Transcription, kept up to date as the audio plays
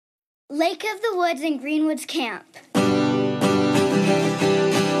Lake of the Woods and Greenwoods Camp.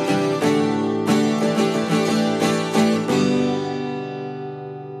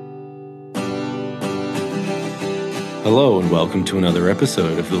 Hello and welcome to another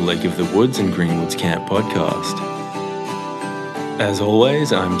episode of the Lake of the Woods and Greenwoods Camp podcast. As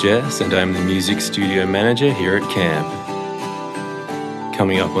always, I'm Jess and I'm the music studio manager here at camp.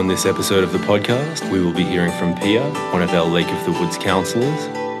 Coming up on this episode of the podcast, we will be hearing from Pia, one of our Lake of the Woods counsellors,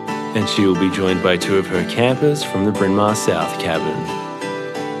 and she will be joined by two of her campers from the Bryn Mawr South cabin.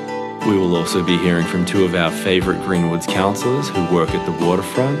 We will also be hearing from two of our favourite Greenwoods counsellors who work at the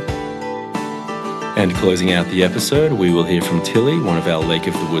waterfront. And closing out the episode, we will hear from Tilly, one of our Lake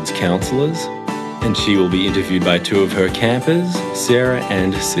of the Woods counsellors, and she will be interviewed by two of her campers, Sera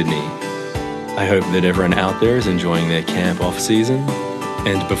and Sydney. I hope that everyone out there is enjoying their camp off-season.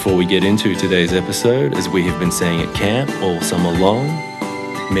 And before we get into today's episode, as we have been saying at camp all summer long,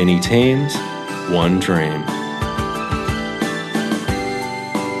 many teams, one dream.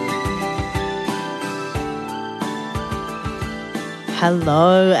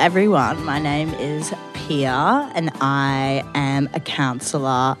 Hello everyone, my name is Pia and I am a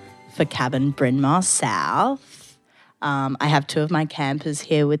counsellor for cabin Bryn Mawr South. I have two of my campers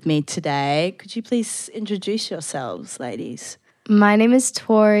here with me today. Could you please introduce yourselves, ladies? My name is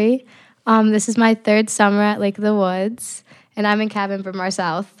Tori. This is my third summer at Lake of the Woods, and I'm in cabin Bryn Mawr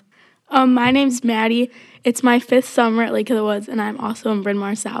South. My name's Maddie. It's my fifth summer at Lake of the Woods, and I'm also in Bryn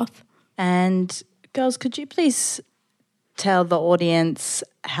Mawr South. And girls, could you please tell the audience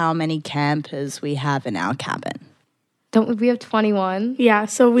how many campers we have in our cabin? We have 21? Yeah,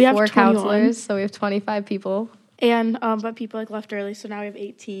 so we have 4 21. counselors, so we have 25 people. And but people left early, so now we have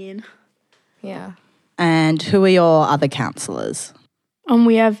 18. Yeah. And who are your other counsellors?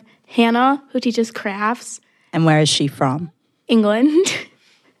 We have Hannah, who teaches crafts. And where is she from? England.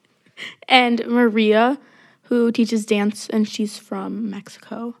 And Maria, who teaches dance, and she's from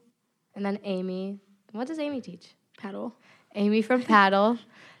Mexico. And then Amy. What does Amy teach? Paddle. Amy from Paddle.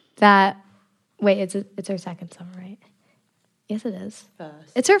 It's her second summer, right? Yes, it is.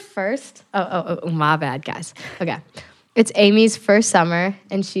 First. It's her first? Oh, my bad, guys. Okay. It's Amy's first summer,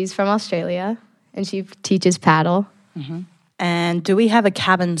 and she's from Australia, and she teaches paddle. Mm-hmm. And do we have a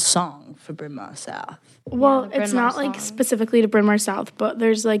cabin song for Bryn Mawr South? Well, Yeah, it's not specifically to Bryn Mawr South, but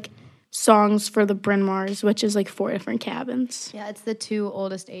there's songs for the Bryn Mawrs, which is 4 different cabins. Yeah, it's the 2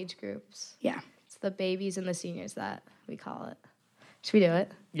 oldest age groups. Yeah. It's the babies and the seniors that we call it. Should we do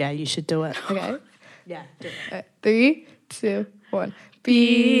it? Yeah, you should do it. Okay. Yeah, do it. All right. 3, 2, 1.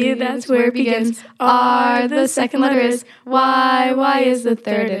 B, that's where it begins. R, the second letter is. Y is the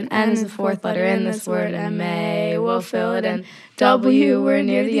third, and N is the fourth letter in this word. M-A, we'll fill it in. W, we're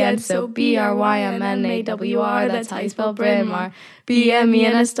near the end, so B-R-Y-M-N-A-W-R, that's how you spell Bryn Mawr.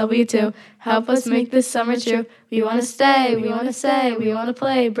 B-M-E-N-S-W-2, help us make this summer true. We want to stay, we want to say, we want to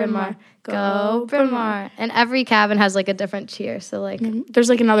play Bryn Mawr. Go Bryn Mawr. And every cabin has a different cheer, so There's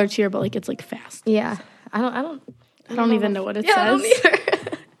another cheer, but it's fast. yeah. I don't even know what it says. says. I don't either.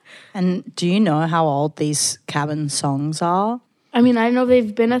 And do you know how old these cabin songs are? I mean, I know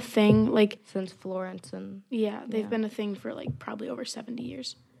they've been a thing, since Florence and... Yeah, they've been a thing for, probably over 70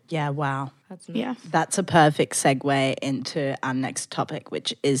 years. Yeah, wow. That's nice. Yeah. That's a perfect segue into our next topic,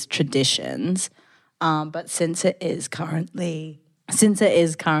 which is traditions. But since it is currently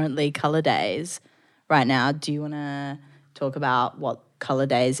Colour Days right now, do you want to talk about what Colour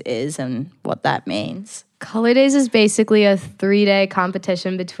Days is and what that means? Colour Days is basically a 3-day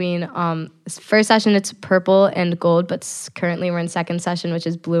competition between, first session it's purple and gold, but currently we're in second session, which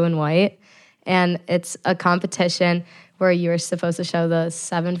is blue and white. And it's a competition where you're supposed to show the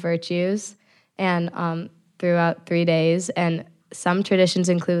 7 virtues and throughout 3 days. And some traditions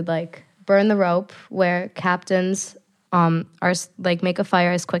include burn the rope, where captains make a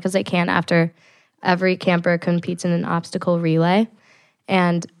fire as quick as they can after every camper competes in an obstacle relay.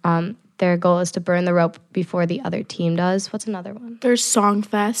 And their goal is to burn the rope before the other team does. What's another one? There's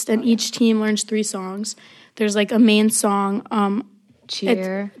Songfest, and each team learns 3 songs. There's a main song,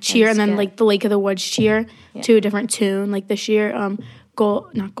 Cheer, and then the Lake of the Woods cheer to a different tune. This year, Blue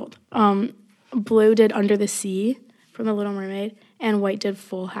did Under the Sea from The Little Mermaid, and White did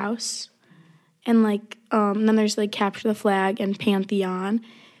Full House. And then there's Capture the Flag and Pantheon.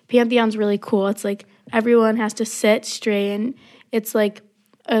 Pantheon's really cool. It's everyone has to sit straight, and it's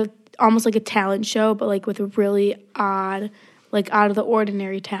almost like a talent show, but with a really odd, out of the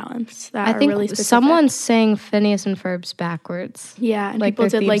ordinary talents that are really specific. Someone sang Phineas and Ferb's backwards. Yeah, and people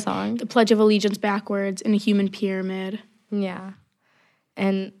did song. the Pledge of Allegiance backwards in a human pyramid. Yeah,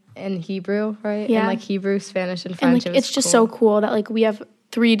 and Hebrew, right? Yeah, and Hebrew, Spanish, and French. And it's just so cool that we have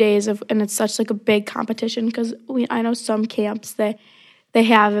 3 days and it's such like a big competition because I know some camps they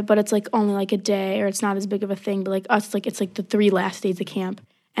have it, but it's like only like a day or it's not as big of a thing. But like us, like it's like the 3 last days of camp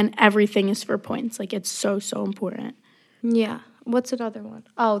and everything is for points. Like it's so important. Yeah. What's another one?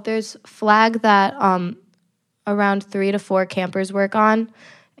 Oh, there's flag that around 3 to 4 campers work on,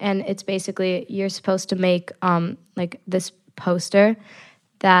 and it's basically you're supposed to make like this poster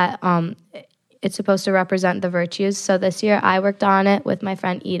that it's supposed to represent the virtues. So this year I worked on it with my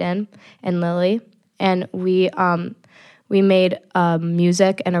friend Eden and Lily, and we made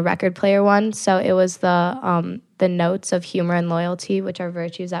music and a record player one. So it was the notes of humor and loyalty, which are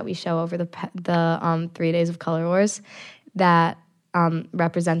virtues that we show over the 3 days of Color Wars that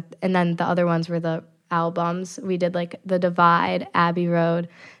represent. And then the other ones were the albums. We did like The Divide, Abbey Road,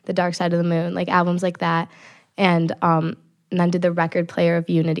 The Dark Side of the Moon, like albums like that. And then did the record player of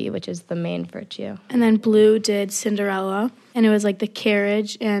unity, which is the main virtue. And then Blue did Cinderella, and it was like the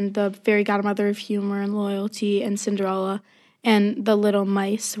carriage and the fairy godmother of humor and loyalty and Cinderella, and the little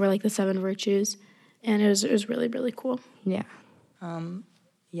mice were like the 7 virtues, and it was really, really cool. Yeah.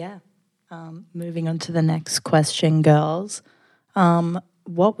 Moving on to the next question, girls.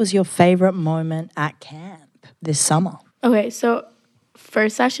 What was your favorite moment at camp this summer? Okay, so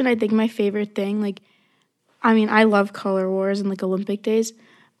first session, I think my favorite thing, I love Color Wars and like Olympic days,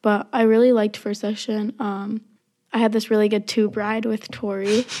 but I really liked first session. I had this really good tube ride with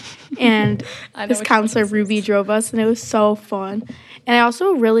Tori, and this counselor Ruby drove us, and it was so fun. And I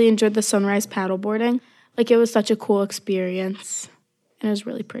also really enjoyed the sunrise paddleboarding. Like it was such a cool experience, and it was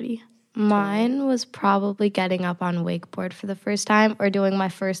really pretty. Mine was probably getting up on wakeboard for the first time or doing my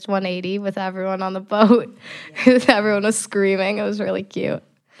first 180 with everyone on the boat. Everyone was screaming. It was really cute.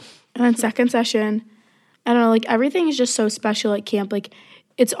 And then second session, I don't know, like everything is just so special at camp. Like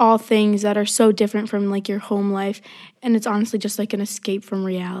it's all things that are so different from like your home life. And it's honestly just like an escape from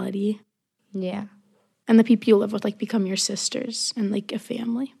reality. Yeah. And the people you live with like become your sisters and like a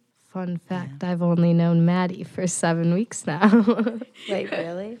family. Fun fact, I've only known Maddie for 7 weeks now. Wait,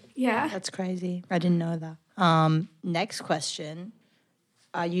 really? Yeah. That's crazy. I didn't know that. Next question.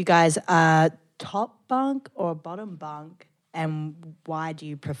 Are you guys a top bunk or bottom bunk? And why do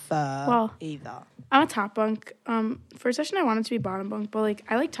you prefer either? I'm a top bunk. First session I wanted to be bottom bunk, but like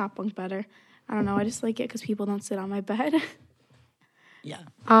I like top bunk better. I don't know. I just like it because people don't sit on my bed. Yeah.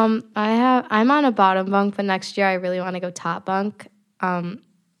 I'm on a bottom bunk, but next year I really want to go top bunk.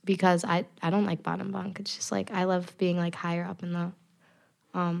 Because I don't like bottom bunk. It's just like I love being like higher up in the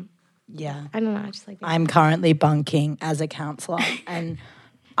yeah. I don't know, I just like I'm currently bunking as a counselor and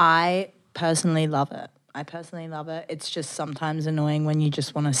I personally love it. It's just sometimes annoying when you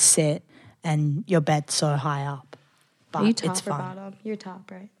just want to sit and your bed's so high up. But Are you top it's or fun. bottom? You're top,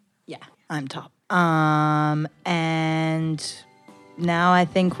 right? Yeah, I'm top. And now I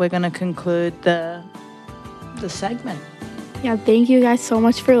think we're gonna conclude the segment. Yeah, thank you guys so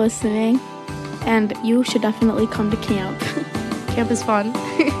much for listening. And you should definitely come to camp. Camp is fun.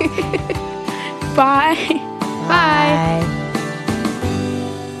 Bye. Bye.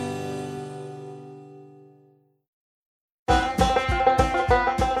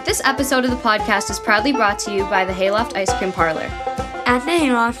 This episode of the podcast is proudly brought to you by the Hayloft Ice Cream Parlor. At the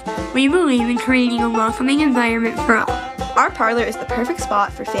Hayloft, we believe in creating a welcoming environment for all. Our parlor is the perfect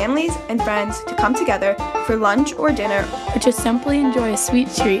spot for families and friends to come together for lunch or dinner, or just simply enjoy a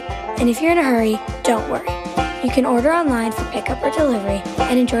sweet treat. And if you're in a hurry, don't worry. You can order online for pickup or delivery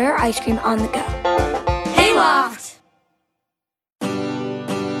and enjoy our ice cream on the go. Hayloft!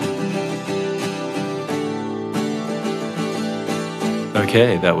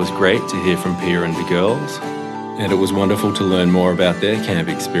 Okay, that was great to hear from Pia and the girls, and it was wonderful to learn more about their camp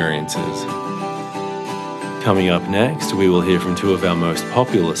experiences. Coming up next, we will hear from 2 of our most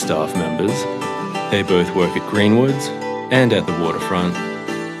popular staff members. They both work at Greenwoods and at the waterfront.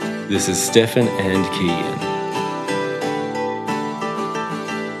 This is Stephen and Keegan.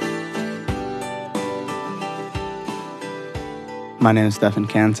 My name is Stephen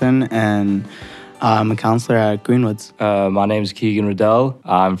Canton, and I'm a counselor at Greenwoods. My name is Keegan Riddell.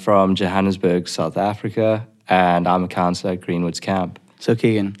 I'm from Johannesburg, South Africa, and I'm a counselor at Greenwoods Camp. So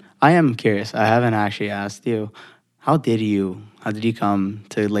Keegan, I am curious. I haven't actually asked you, how did you come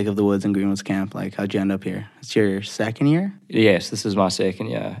to Lake of the Woods and Greenwoods Camp? Like, how'd you end up here? It's your second year? Yes, this is my second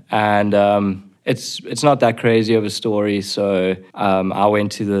year. And it's not that crazy of a story. So I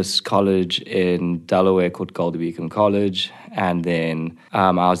went to this college in Delaware called Goldie Beacon College. And then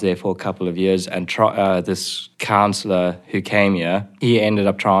I was there for a couple of years. And this counselor who came here, he ended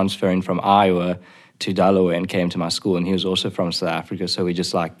up transferring from Iowa to Delaware and came to my school. And he was also from South Africa. So we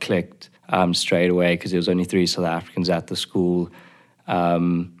just like clicked straight away because there was only 3 South Africans at the school.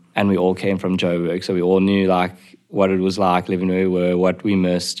 and we all came from Joburg, so we all knew like what it was like living where we were, what we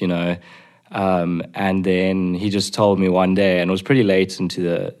missed, you know. And then he just told me one day, and it was pretty late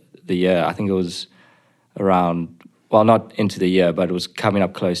into the year. I think it was around, well, not into the year, but it was coming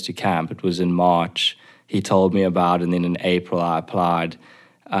up close to camp. It was in March. He told me about, and then in April I applied.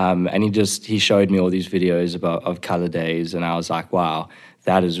 And he showed me all these videos of color days, and I was like, wow,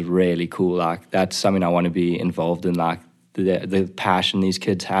 that is really cool. Like, that's something I want to be involved in, like the passion these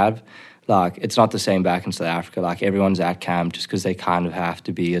kids have. Like, it's not the same back in South Africa. Like, everyone's at camp just because they kind of have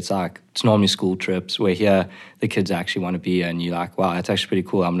to be. It's like, it's normally school trips, where here the kids actually want to be, and you're like, wow, that's actually pretty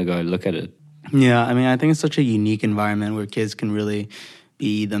cool. I'm going to go look at it. Yeah, I mean, I think it's such a unique environment where kids can really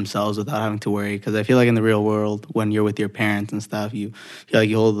be themselves without having to worry. Because I feel like in the real world, when you're with your parents and stuff, you feel like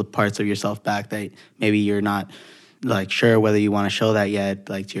you hold the parts of yourself back that maybe you're not like sure whether you want to show that yet,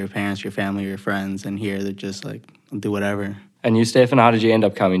 like to your parents, your family, your friends. And here they're just like, do whatever. And you, Stephen, how did you end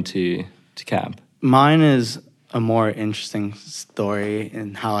up coming to camp? Mine is a more interesting story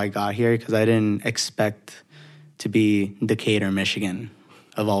in how I got here, because I didn't expect to be Decatur, Michigan,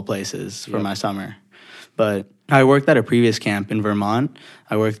 of all places, for my summer. But I worked at a previous camp in Vermont.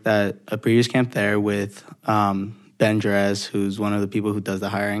 I worked at a previous camp there with Ben Jerez, who's one of the people who does the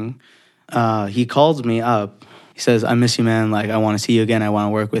hiring. He calls me up. He says, I miss you, man. Like, I want to see you again. I want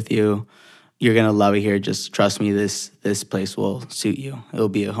to work with you. You're going to love it here. Just trust me, this place will suit you. It'll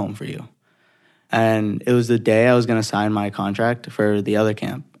be a home for you. And it was the day I was going to sign my contract for the other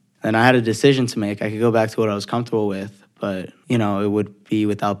camp. And I had a decision to make. I could go back to what I was comfortable with, but, you know, it would be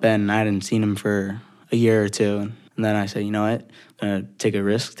without Ben. And I hadn't seen him for a year or two. And then I said, you know what? I'm going to take a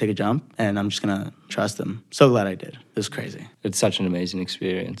risk, take a jump, and I'm just going to trust him. So glad I did. It was crazy. It's such an amazing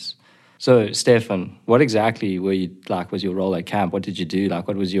experience. So, Stefan, what exactly was your role at camp? What did you do? Like,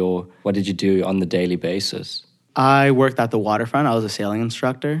 what did you do on the daily basis? I worked at the waterfront. I was a sailing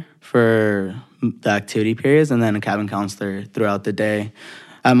instructor for the activity periods, and then a cabin counselor throughout the day.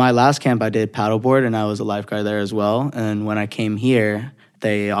 At my last camp, I did paddleboard, and I was a lifeguard there as well. And when I came here,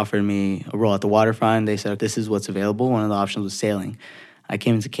 they offered me a role at the waterfront. They said, this is what's available. One of the options was sailing. I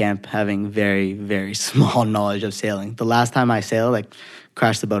came into camp having very, very small knowledge of sailing. The last time I sailed,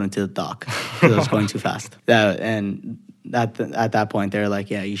 crashed the boat into the dock because I was going too fast. And at that point, they were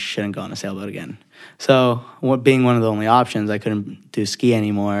like, yeah, you shouldn't go on a sailboat again. So being one of the only options, I couldn't do ski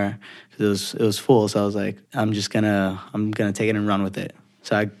anymore because it was full. So I was like, I'm gonna take it and run with it.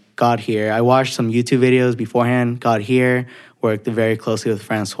 So I got here. I watched some YouTube videos beforehand, got here, worked very closely with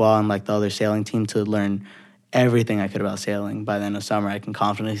Francois and the other sailing team to learn everything I could about sailing. By the end of summer, I can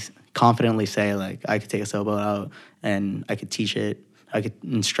confidently say I could take a sailboat out and I could teach it. I could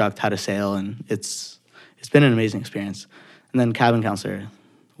instruct how to sail, and it's been an amazing experience. And then cabin counselor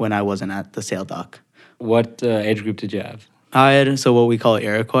when I wasn't at the sail dock. What age group did you have? I had what we call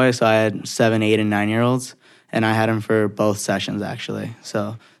Iroquois, so I had 7, 8, and 9-year-olds, and I had them for both sessions actually.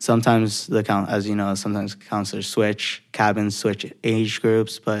 So sometimes sometimes counselors switch, cabins switch age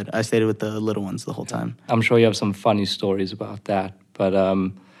groups, but I stayed with the little ones the whole time. I'm sure you have some funny stories about that, but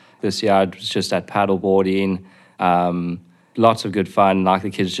this year I was just at paddleboarding. Lots of good fun. The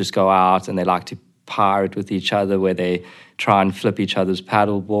kids just go out and they like to pirate with each other, where they try and flip each other's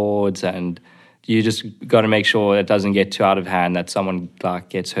paddle boards, and you just got to make sure it doesn't get too out of hand, that someone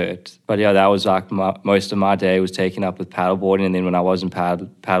gets hurt. But yeah, that was most of my day was taken up with paddleboarding, and then when I wasn't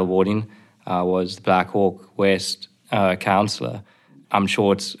paddleboarding, I was the Black Hawk West counselor. I'm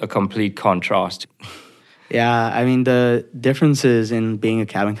sure it's a complete contrast. Yeah, I mean, the differences in being a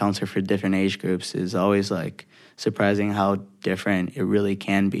cabin counselor for different age groups is always surprising how different it really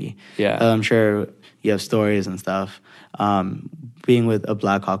can be. Yeah. I'm sure you have stories and stuff. Being with a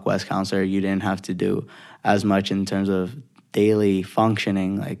Black Hawk West counselor, you didn't have to do as much in terms of daily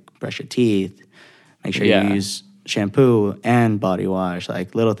functioning, like brush your teeth, make sure you use shampoo and body wash,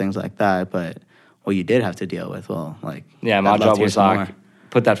 little things like that. But what you did have to deal with, my job was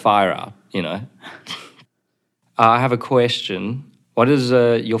put that fire out, I have a question. What is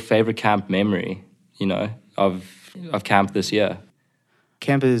your favorite camp memory, of camp this year?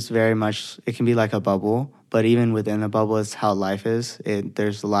 Camp is very much, it can be like a bubble, but even within a bubble, it's how life is.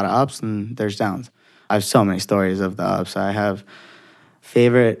 There's a lot of ups and there's downs. I have so many stories of the ups. I have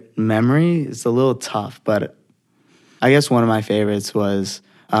favorite memory. It's a little tough, but I guess one of my favorites was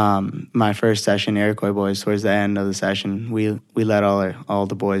my first session, Iroquois Boys. Towards the end of the session, we let all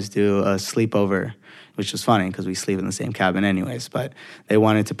the boys do a sleepover, which was funny because we sleep in the same cabin anyways. But they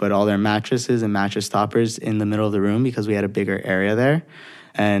wanted to put all their mattresses and mattress toppers in the middle of the room because we had a bigger area there.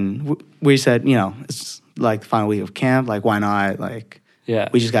 And we said, it's the final week of camp. Why not?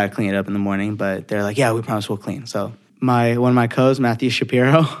 We just got to clean it up in the morning. But they're like, yeah, we promise we'll clean. So one of my co's, Matthew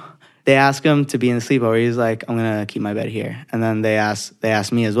Shapiro, they asked him to be in the sleepover. He's like, I'm going to keep my bed here. And then they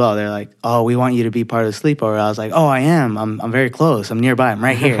asked me as well. They're like, oh, we want you to be part of the sleepover. I was like, oh, I am. I'm very close. I'm nearby. I'm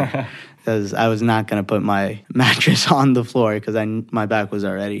right here. Because I was not going to put my mattress on the floor because my back was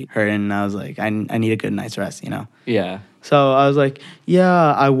already hurting. And I was like, I need a good night's rest, Yeah. So I was like,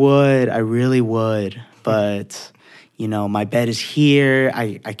 yeah, I would. I really would. But, my bed is here.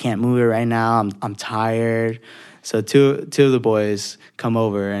 I can't move it right now. I'm tired. So two of the boys come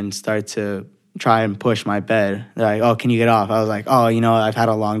over and start to try and push my bed. They're like, oh, can you get off? I was like, oh, I've had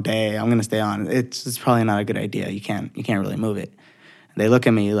a long day. I'm going to stay on. It's probably not a good idea. You can't really move it. And they look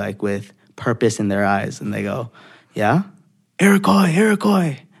at me like with purpose in their eyes, and they go, yeah?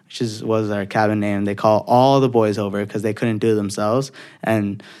 Iroquois, which was our cabin name. They call all the boys over because they couldn't do it themselves.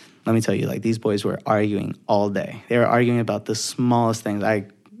 And let me tell you, these boys were arguing all day. They were arguing about the smallest things.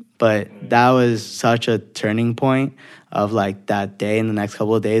 But that was such a turning point of that day and the next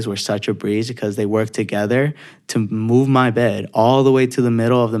couple of days were such a breeze because they worked together to move my bed all the way to the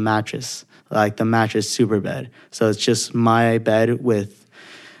middle of the mattress, the mattress super bed. So it's just my bed with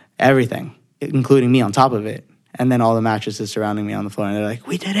everything, including me on top of it. And then all the mattresses surrounding me on the floor. And they're like,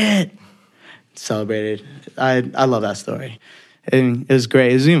 we did it. Celebrated. I love that story. And it was great.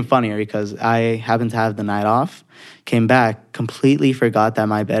 It was even funnier because I happened to have the night off, came back, completely forgot that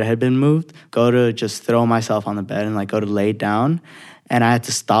my bed had been moved, go to just throw myself on the bed and go to lay down. And I had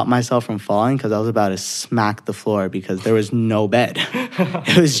to stop myself from falling because I was about to smack the floor because there was no bed.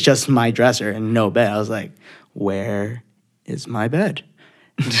 It was just my dresser and no bed. I was like, where is my bed?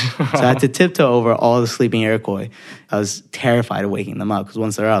 So I had to tiptoe over all the sleeping Iroquois. I was terrified of waking them up because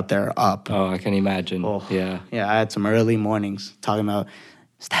once they're up, they're up. Oh, I can imagine. Oh, yeah. Yeah, I had some early mornings talking about,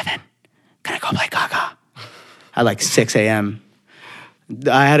 Stephen, can I go play Gaga? At 6 a.m.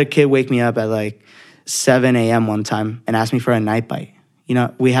 I had a kid wake me up at 7 a.m. one time and ask me for a night bite.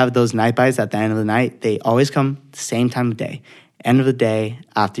 We have those night bites at the end of the night. They always come the same time of day. End of the day,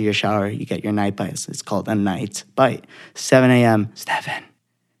 after your shower, you get your night bites. It's called a night bite. 7 a.m., Stephen.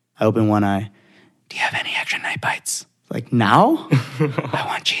 I open one eye. Do you have any extra night bites? Now? I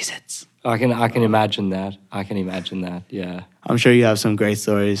want Cheez-Its. I can imagine that. Yeah. I'm sure you have some great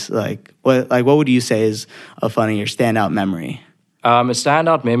stories. What would you say is a funny or standout memory? A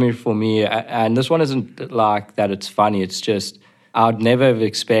standout memory for me, and this one isn't that it's funny. It's just I'd never have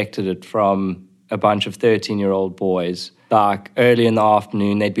expected it from a bunch of 13-year-old boys. Early in the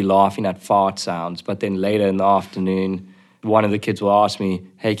afternoon, they'd be laughing at fart sounds, but then later in the afternoon, one of the kids will ask me,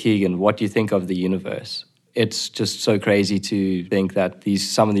 hey, Keegan, what do you think of the universe? It's just so crazy to think that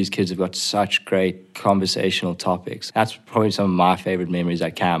some of these kids have got such great conversational topics. That's probably some of my favorite memories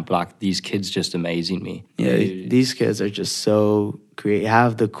at camp. These kids just amazing me. Yeah, these kids are just so creative,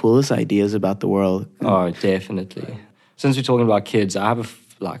 have the coolest ideas about the world. Oh, definitely. Since we're talking about kids, I have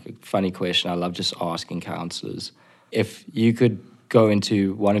a funny question I love just asking counselors. If you could go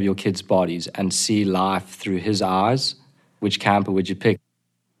into one of your kids' bodies and see life through his eyes, which camper would you pick?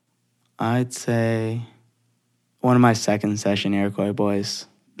 I'd say one of my second session Iroquois boys.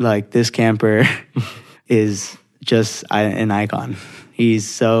 This camper is just an icon. He's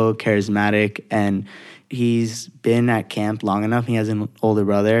so charismatic and he's been at camp long enough. He has an older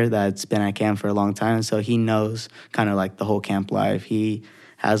brother that's been at camp for a long time, so he knows kind of the whole camp life. He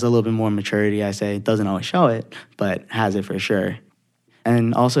has a little bit more maturity, I say. Doesn't always show it, but has it for sure.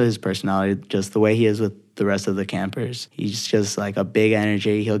 And also his personality, just the way he is with the rest of the campers. He's just a big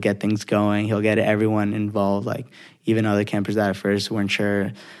energy. He'll get things going. He'll get everyone involved. Even other campers that at first weren't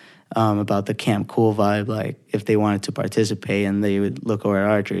sure about the Camp Cool vibe, if they wanted to participate and they would look over at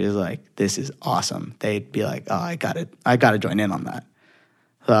archery, it's this is awesome. They'd be like, oh, I got to join in on that.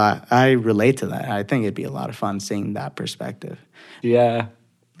 So I relate to that. I think it'd be a lot of fun seeing that perspective. Yeah.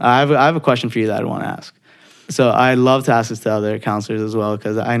 I have a question for you that I want to ask. So I love to ask this to other counselors as well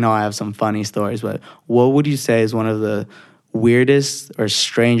because I know I have some funny stories, but what would you say is one of the weirdest or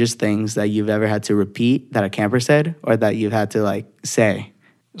strangest things that you've ever had to repeat that a camper said or that you've had to say?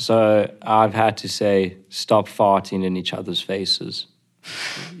 So I've had to say, stop farting in each other's faces.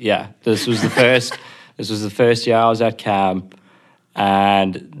 Yeah, this was the first year I was at camp,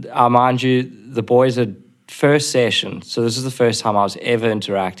 and mind you, the boys had first session, so this is the first time I was ever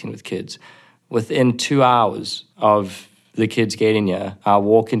interacting with kids. Within 2 hours of the kids getting here, I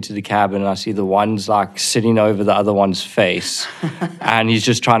walk into the cabin and I see the one's sitting over the other one's face and he's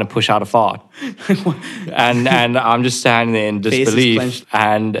just trying to push out a fart. and I'm just standing there in disbelief.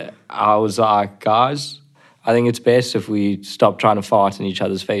 And I was like, guys, I think it's best if we stop trying to fart in each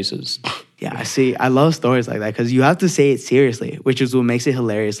other's faces. Yeah, I see. I love stories like that because you have to say it seriously, which is what makes it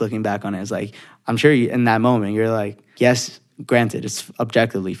hilarious looking back on it. It's like, I'm sure in that moment, you're like, yes, granted, it's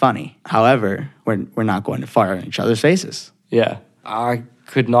objectively funny. However, we're not going to fire in each other's faces. Yeah. I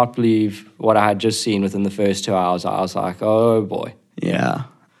could not believe what I had just seen within the first 2 hours. I was like, oh boy. Yeah.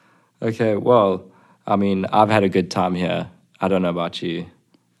 Okay, well, I mean, I've had a good time here. I don't know about you.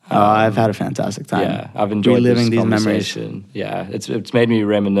 I've had a fantastic time. Yeah, I've enjoyed reliving this these memories. conversation. Yeah, it's made me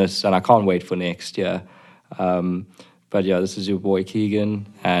reminisce, and I can't wait for next year. But yeah, this is your boy Keegan,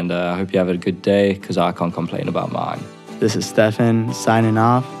 and I hope you have a good day, because I can't complain about mine. This is Stephen signing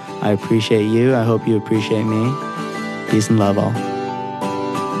off. I appreciate you. I hope you appreciate me. Peace and love all.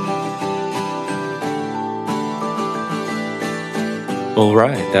 All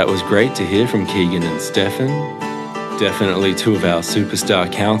right, that was great to hear from Keegan and Stephen. Definitely two of our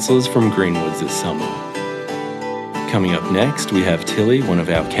superstar counsellors from Greenwoods this summer. Coming up next, we have Tilly, one of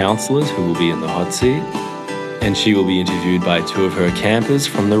our counsellors who will be in the hot seat, and she will be interviewed by two of her campers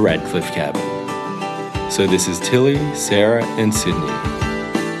from the Radcliffe cabin. So this is Tilly, Sera and Sydney.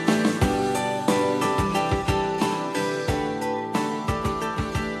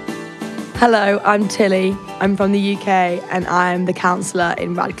 Hello, I'm Tilly. I'm from the UK and I'm the counsellor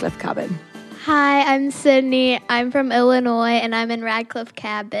in Radcliffe Cabin. Hi, I'm Sydney. I'm from Illinois and I'm in Radcliffe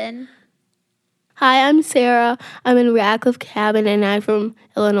Cabin. Hi, I'm Sera. I'm in Radcliffe Cabin and I'm from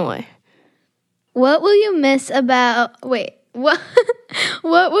Illinois. What will you miss what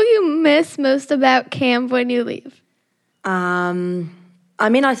will you miss most about camp when you leave? I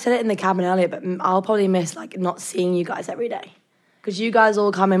mean, I said it in the cabin earlier, but I'll probably miss not seeing you guys every day. Because you guys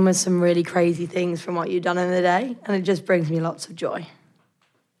all come in with some really crazy things from what you've done in the day, and it just brings me lots of joy.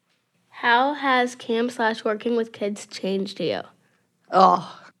 How has camp/working with kids changed you?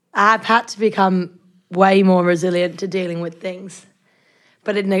 Oh, I've had to become way more resilient to dealing with things,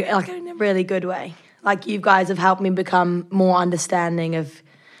 but in a really good way. You guys have helped me become more understanding of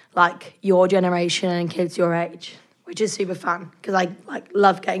your generation and kids your age, which is super fun because I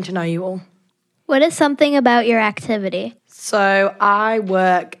love getting to know you all. What is something about your activity? So I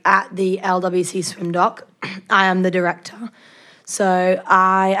work at the LWC Swim Dock. I am the director. So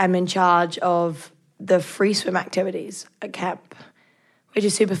I am in charge of the free swim activities at camp, which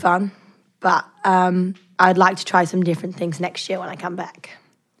is super fun. But I'd like to try some different things next year when I come back.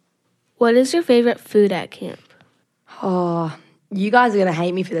 What is your favorite food at camp? Oh, you guys are going to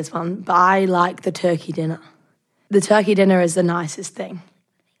hate me for this one, but I like the turkey dinner. The turkey dinner is the nicest thing.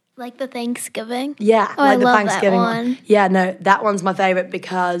 Like the Thanksgiving? Yeah, I the love Thanksgiving that one. Yeah, no, that one's my favourite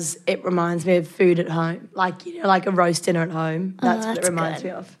because it reminds me of food at home. Like a roast dinner at home. That's what it reminds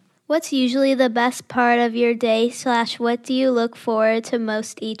me of. What's usually the best part of your day / what do you look forward to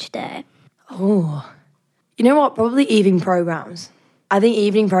most each day? Oh, you know what? Probably evening programs. I think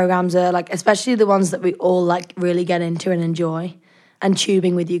evening programs are especially the ones that we all really get into and enjoy. And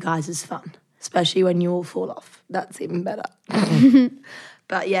tubing with you guys is fun, especially when you all fall off. That's even better.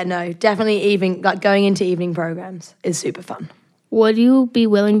 But yeah, no, definitely going into evening programs is super fun. Would you be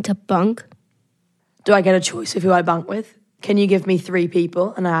willing to bunk? Do I get a choice of who I bunk with? Can you give me 3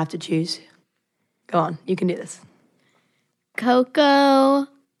 people and I have to choose? Go on, you can do this. Coco,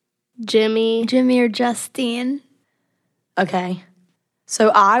 Jimmy or Justine. Okay.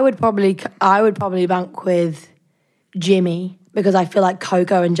 So I would probably bunk with Jimmy because I feel like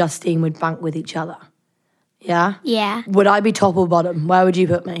Coco and Justine would bunk with each other. Yeah? Yeah. Would I be top or bottom? Where would you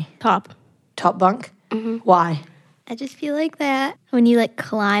put me? Top. Top bunk? Mm-hmm. Why? I just feel like that when you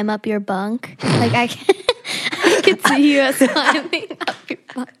climb up your bunk. I can see you as climbing up your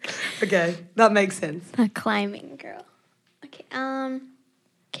bunk. Okay, that makes sense. A climbing girl. Okay.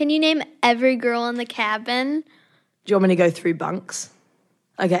 Can you name every girl in the cabin? Do you want me to go through bunks?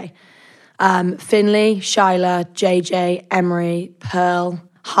 Okay. Finley, Shyla, JJ, Emery, Pearl,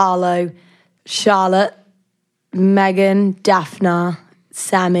 Harlow, Charlotte, Megan, Daphna,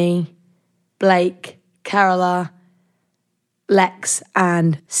 Sammy, Blake, Carola, Lex,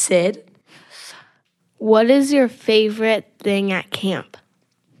 and Sid. What is your favorite thing at camp?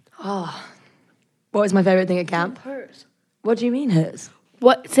 Oh, what is my favorite thing at camp? Hers. What do you mean hers?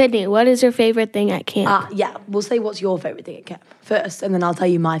 Sydney, what is your favorite thing at camp? Yeah, we'll say what's your favorite thing at camp first, and then I'll tell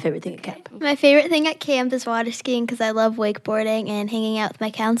you my favorite thing at camp. My favorite thing at camp is water skiing because I love wakeboarding and hanging out with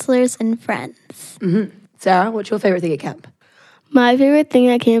my counselors and friends. Mm-hmm. Sarah, what's your favorite thing at camp? My favorite thing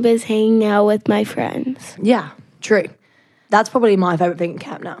at camp is hanging out with my friends. Yeah, true. That's probably my favorite thing at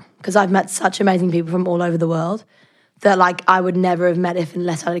camp now because I've met such amazing people from all over the world that I would never have met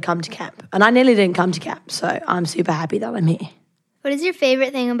unless I had come to camp. And I nearly didn't come to camp, so I'm super happy that I'm here. What is your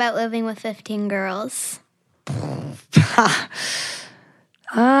favorite thing about living with 15 girls?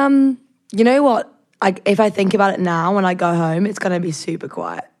 You know what? If I think about it now, when I go home, it's going to be super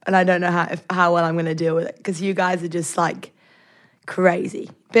quiet. And I don't know how well I'm going to deal with it because you guys are just like crazy,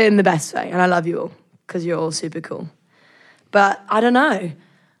 but in the best way. And I love you all because you're all super cool. But I don't know.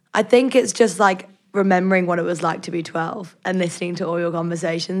 I think it's just like remembering what it was like to be 12 and listening to all your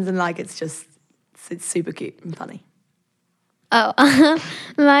conversations. And like, it's super cute and funny. Oh,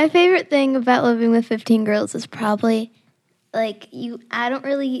 my favorite thing about living with 15 girls is probably like I don't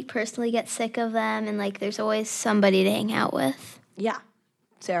really personally get sick of them, and like there's always somebody to hang out with. Yeah.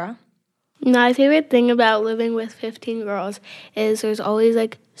 Sera? My favorite thing about living with 15 girls is there's always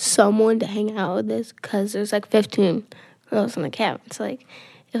like someone to hang out with this because there's like 15 girls in the cabin. So like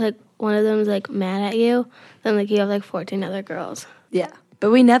if like one of them is like mad at you, then like you have like 14 other girls. Yeah.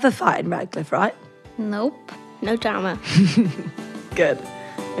 But we never fight in Radcliffe, right? Nope. No drama. Good.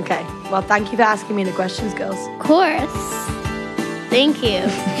 Okay. Well, thank you for asking me the questions, girls. Of course. Thank you.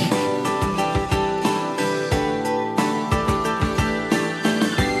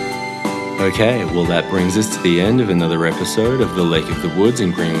 Okay, well, that brings us to the end of another episode of the Lake of the Woods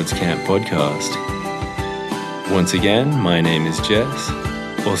and Greenwoods Camp podcast. Once again, my name is Jess,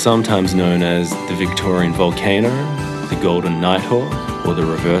 or sometimes known as the Victorian Volcano, the Golden Nighthawk, or the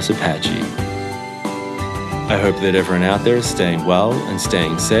Reverse Apache. I hope that everyone out there is staying well and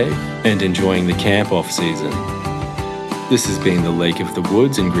staying safe and enjoying the camp off season. This has been the Lake of the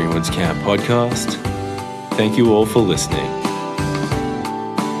Woods and Greenwoods Camp podcast. Thank you all for listening.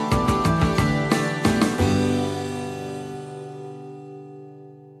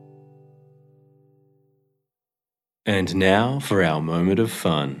 And now for our moment of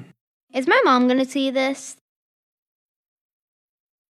fun. Is my mom going to see this?